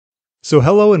So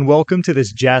hello and welcome to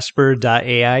this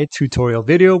Jasper.ai tutorial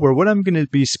video where what I'm going to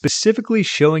be specifically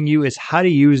showing you is how to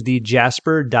use the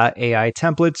Jasper.ai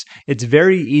templates. It's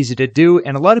very easy to do,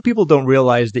 and a lot of people don't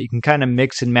realize that you can kind of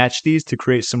mix and match these to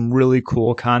create some really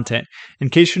cool content. In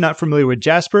case you're not familiar with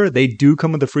Jasper, they do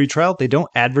come with a free trial. They don't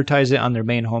advertise it on their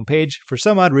main homepage for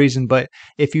some odd reason, but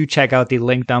if you check out the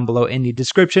link down below in the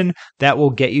description, that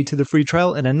will get you to the free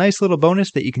trial and a nice little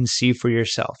bonus that you can see for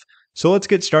yourself. So let's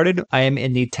get started. I am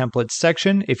in the templates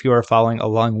section if you are following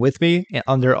along with me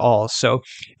under all. So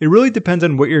it really depends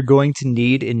on what you're going to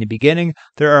need in the beginning.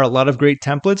 There are a lot of great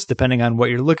templates depending on what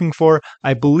you're looking for.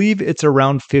 I believe it's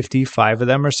around 55 of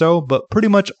them or so, but pretty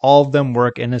much all of them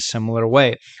work in a similar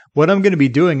way. What I'm going to be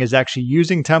doing is actually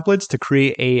using templates to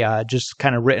create a just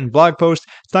kind of written blog post.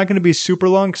 It's not going to be super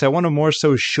long because I want to more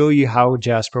so show you how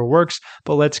Jasper works,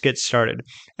 but let's get started.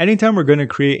 Anytime we're going to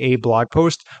create a blog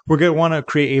post, we're going to want to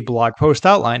create a blog post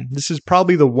outline. This is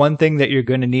probably the one thing that you're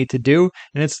going to need to do,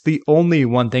 and it's the only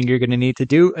one thing you're going to need to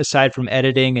do aside from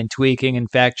editing and tweaking and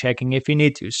fact checking if you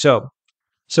need to.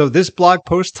 So this blog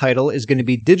post title is going to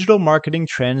be digital marketing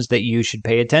trends that you should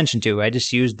pay attention to. I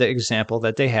just used the example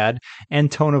that they had,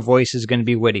 and tone of voice is going to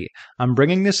be witty. I'm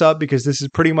bringing this up because this is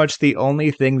pretty much the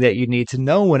only thing that you need to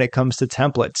know when it comes to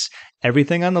templates.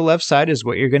 Everything on the left side is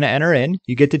what you're going to enter in.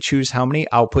 You get to choose how many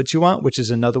outputs you want, which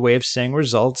is another way of saying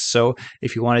results. So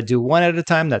if you want to do one at a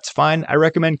time, that's fine. I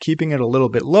recommend keeping it a little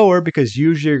bit lower because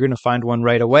usually you're going to find one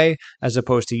right away as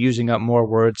opposed to using up more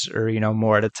words or,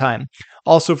 more at a time.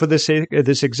 Also for this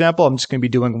example, I'm just going to be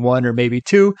doing one or maybe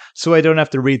two, so I don't have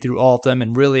to read through all of them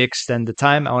and really extend the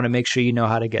time. I want to make sure you know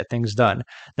how to get things done.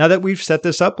 Now that we've set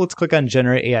this up, let's click on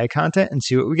Generate AI Content and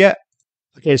see what we get.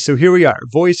 Okay, so here we are.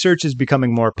 Voice search is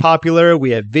becoming more popular.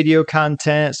 We have video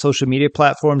content. Social media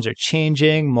platforms are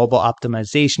changing. Mobile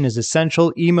optimization is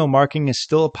essential. Email marketing is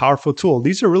still a powerful tool.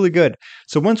 These are really good.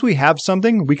 So once we have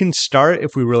something, we can start,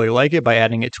 if we really like it, by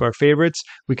adding it to our favorites.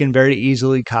 We can very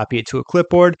easily copy it to a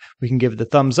clipboard. We can give it the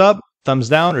thumbs up, thumbs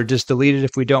down, or just delete it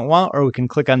if we don't want, or we can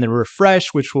click on the refresh,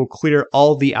 which will clear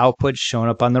all the outputs shown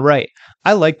up on the right.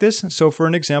 I like this. So for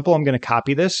an example, I'm going to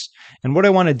copy this. And what I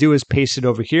want to do is paste it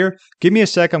over here. Give me a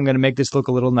sec. I'm going to make this look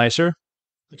a little nicer.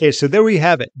 Okay, so there we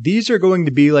have it. These are going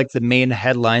to be like the main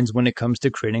headlines when it comes to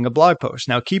creating a blog post.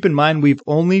 Now, keep in mind, we've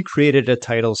only created a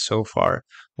title so far.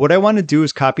 What I want to do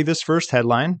is copy this first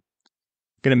headline.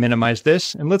 Going to minimize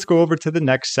this, and let's go over to the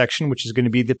next section, which is going to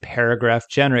be the paragraph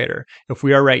generator. If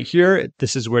we are right here,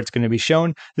 this is where it's going to be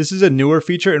shown. This is a newer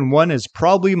feature, and one is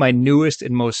probably my newest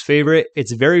and most favorite.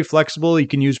 It's very flexible. You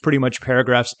can use pretty much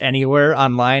paragraphs anywhere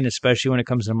online, especially when it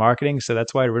comes to marketing, so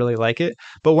that's why I really like it.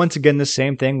 But once again, the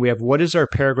same thing. We have what is our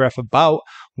paragraph about.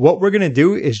 What we're going to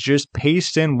do is just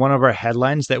paste in one of our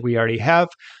headlines that we already have.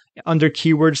 Under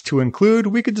keywords to include,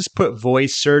 we could just put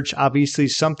voice search, obviously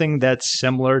something that's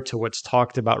similar to what's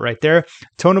talked about right there.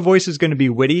 Tone of voice is going to be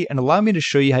witty, and allow me to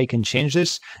show you how you can change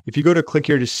this. If you go to click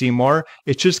here to see more,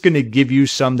 it's just going to give you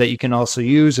some that you can also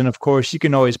use. And of course, you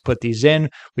can always put these in.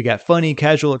 We got funny,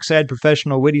 casual, excited,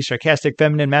 professional, witty, sarcastic,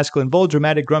 feminine, masculine, bold,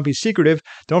 dramatic, grumpy, secretive.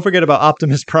 Don't forget about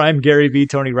Optimus Prime, Gary Vee,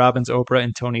 Tony Robbins, Oprah,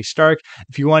 and Tony Stark.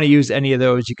 If you want to use any of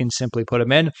those, you can simply put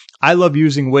them in. I love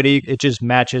using witty. It just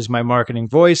matches my marketing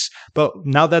voice. But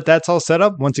now that that's all set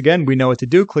up, once again, we know what to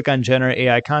do. Click on Generate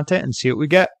AI Content and see what we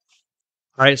get.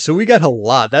 All right, so we got a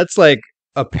lot. That's like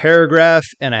a paragraph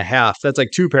and a half. That's like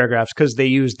two paragraphs because they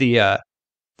use the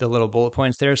little bullet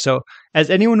points there. So as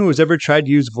anyone who has ever tried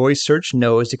to use voice search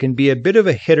knows, it can be a bit of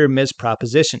a hit or miss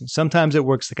proposition. Sometimes it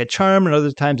works like a charm, and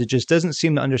other times it just doesn't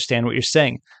seem to understand what you're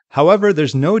saying. However,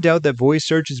 there's no doubt that voice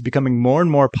search is becoming more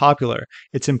and more popular.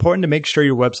 It's important to make sure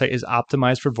your website is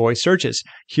optimized for voice searches.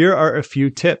 Here are a few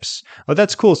tips. Oh,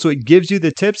 that's cool. So it gives you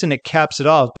the tips and it caps it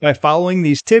off. By following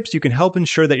these tips, you can help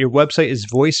ensure that your website is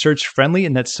voice search friendly,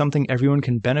 and that's something everyone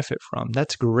can benefit from.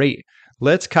 That's great.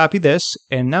 Let's copy this.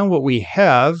 And now what we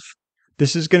have,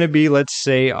 this is going to be, let's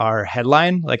say, our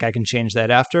headline. Like I can change that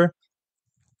after.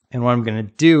 And what I'm going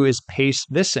to do is paste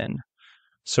this in.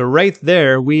 So right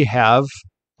there, we have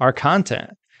our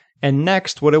content. And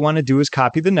next, what I want to do is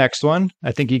copy the next one.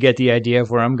 I think you get the idea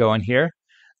of where I'm going here.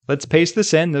 Let's paste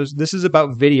this in. This is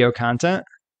about video content.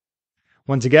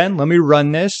 Once again, let me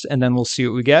run this and then we'll see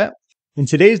what we get. In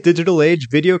today's digital age,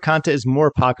 video content is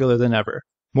more popular than ever.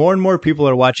 More and more people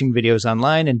are watching videos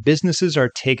online, and businesses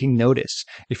are taking notice.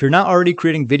 If you're not already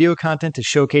creating video content to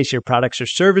showcase your products or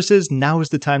services, now is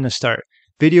the time to start.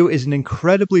 Video is an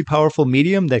incredibly powerful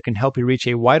medium that can help you reach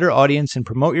a wider audience and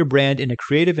promote your brand in a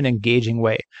creative and engaging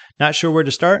way. Not sure where to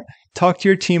start? Talk to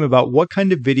your team about what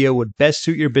kind of video would best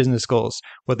suit your business goals,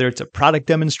 whether it's a product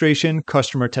demonstration,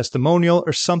 customer testimonial,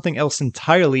 or something else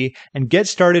entirely, and get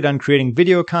started on creating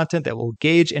video content that will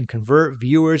engage and convert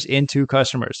viewers into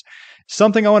customers.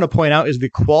 Something I want to point out is the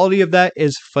quality of that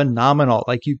is phenomenal.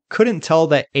 Like, you couldn't tell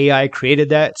that AI created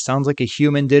that. It sounds like a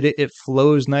human did it. It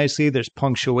flows nicely. There's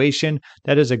punctuation.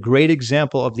 That is a great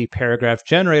example of the paragraph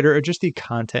generator or just the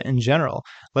content in general.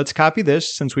 Let's copy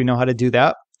this since we know how to do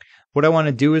that. What I want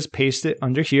to do is paste it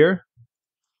under here.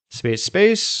 Space,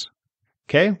 space.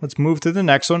 Okay, let's move to the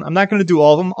next one. I'm not going to do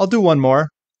all of them. I'll do one more.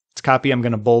 Let's copy. I'm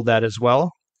going to bold that as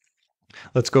well.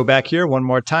 Let's go back here one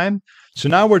more time. So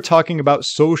now we're talking about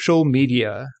social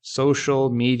media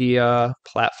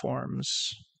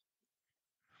platforms.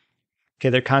 Okay,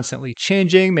 they're constantly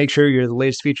changing. Make sure you're the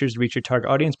latest features to reach your target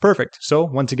audience. Perfect. So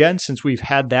once again, since we've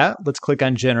had that, let's click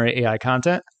on Generate AI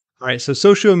Content. All right, so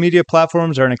social media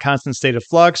platforms are in a constant state of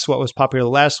flux. What was popular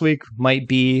last week might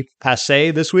be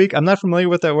passé this week. I'm not familiar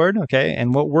with that word, okay?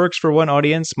 And what works for one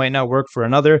audience might not work for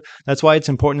another. That's why it's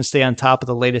important to stay on top of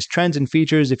the latest trends and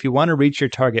features if you want to reach your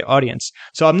target audience.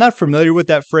 So I'm not familiar with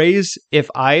that phrase. If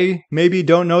I maybe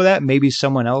don't know that, maybe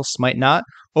someone else might not.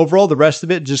 Overall, the rest of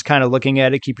it, just kind of looking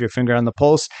at it, keep your finger on the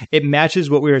pulse. It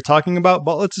matches what we were talking about,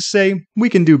 but let's just say we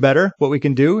can do better. What we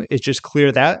can do is just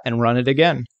clear that and run it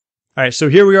again. All right, so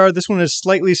here we are. This one is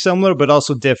slightly similar, but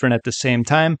also different at the same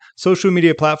time. Social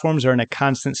media platforms are in a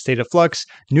constant state of flux.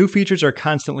 New features are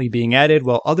constantly being added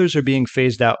while others are being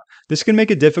phased out. This can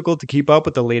make it difficult to keep up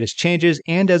with the latest changes,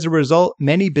 and as a result,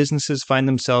 many businesses find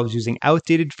themselves using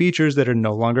outdated features that are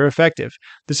no longer effective.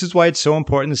 This is why it's so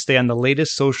important to stay on the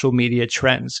latest social media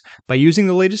trends. By using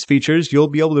the latest features, you'll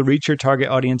be able to reach your target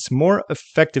audience more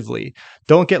effectively.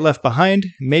 Don't get left behind.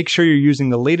 Make sure you're using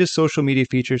the latest social media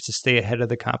features to stay ahead of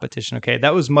the competition. Okay,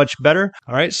 that was much better.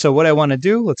 All right, so what I want to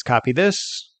do, let's copy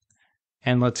this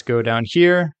and let's go down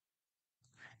here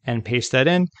and paste that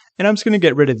in. And I'm just going to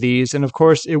get rid of these. And of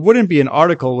course, it wouldn't be an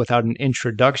article without an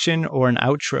introduction or an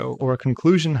outro or a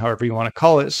conclusion, however you want to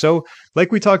call it. So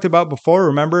like we talked about before,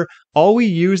 remember, all we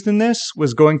used in this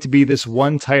was going to be this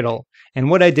one title. And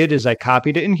what I did is I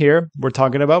copied it in here. We're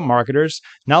talking about marketers.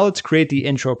 Now let's create the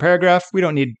intro paragraph. We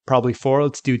don't need probably 4.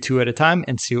 Let's do 2 at a time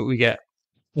and see what we get.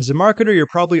 As a marketer, you're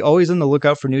probably always on the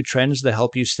lookout for new trends that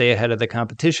help you stay ahead of the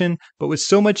competition, but with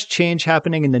so much change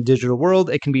happening in the digital world,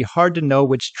 it can be hard to know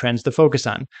which trends to focus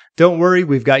on. Don't worry,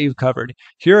 we've got you covered.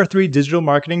 Here are 3 digital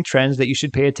marketing trends that you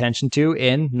should pay attention to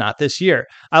in not this year.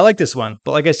 I like this one,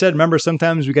 but like I said, remember,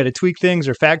 sometimes we got to tweak things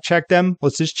or fact check them.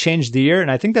 Let's just change the year, and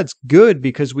I think that's good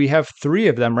because we have 3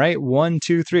 of them, right? 1,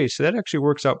 2, 3. So that actually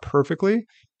works out perfectly.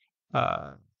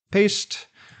 Paste.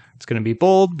 It's going to be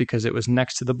bold because it was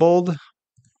next to the bold.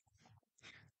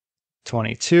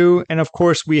 22. And of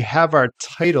course, we have our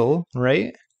title,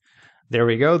 right? There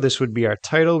we go. This would be our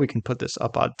title. We can put this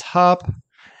up on top.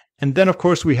 And then, of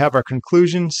course, we have our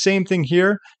conclusion. Same thing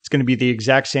here. It's going to be the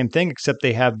exact same thing, except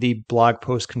they have the blog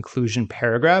post conclusion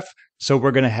paragraph. So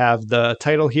we're going to have the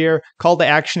title here, call to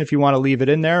action if you want to leave it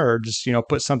in there, or just,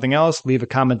 put something else. Leave a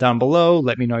comment down below.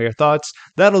 Let me know your thoughts.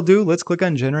 That'll do. Let's click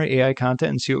on Generate AI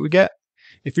Content and see what we get.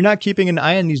 If you're not keeping an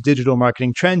eye on these digital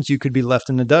marketing trends, you could be left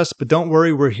in the dust, but don't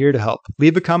worry, we're here to help.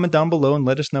 Leave a comment down below and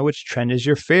let us know which trend is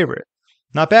your favorite.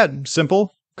 Not bad.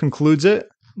 Simple. Concludes it.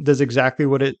 Does exactly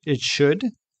what it should.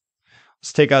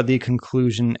 Let's take out the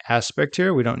conclusion aspect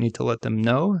here. We don't need to let them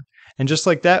know. And just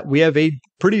like that, we have a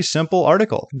pretty simple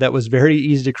article that was very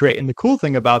easy to create. And the cool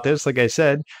thing about this, like I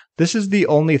said, this is the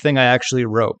only thing I actually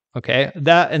wrote, okay?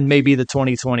 That and maybe the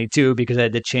 2022 because I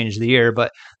had to change the year,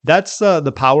 but that's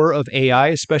the power of AI,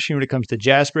 especially when it comes to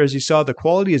Jasper. As you saw, the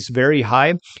quality is very high.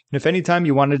 And if anytime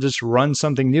you want to just run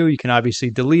something new, you can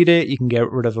obviously delete it. You can get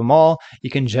rid of them all.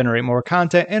 You can generate more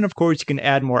content. And of course, you can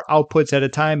add more outputs at a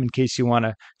time in case you want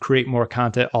to create more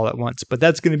content all at once. But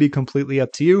that's going to be completely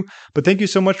up to you. But thank you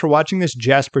so much for watching this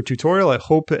Jasper tutorial. I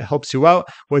hope it helps you out,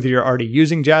 whether you're already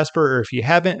using Jasper or if you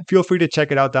haven't. Feel free to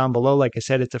check it out down below. Like I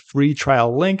said, it's a free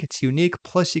trial link. It's unique.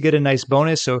 Plus, you get a nice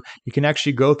bonus, so you can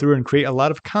actually go through and create a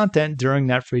lot of content during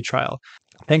that free trial.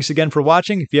 Thanks again for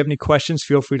watching. If you have any questions,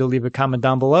 feel free to leave a comment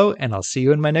down below, and I'll see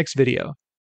you in my next video.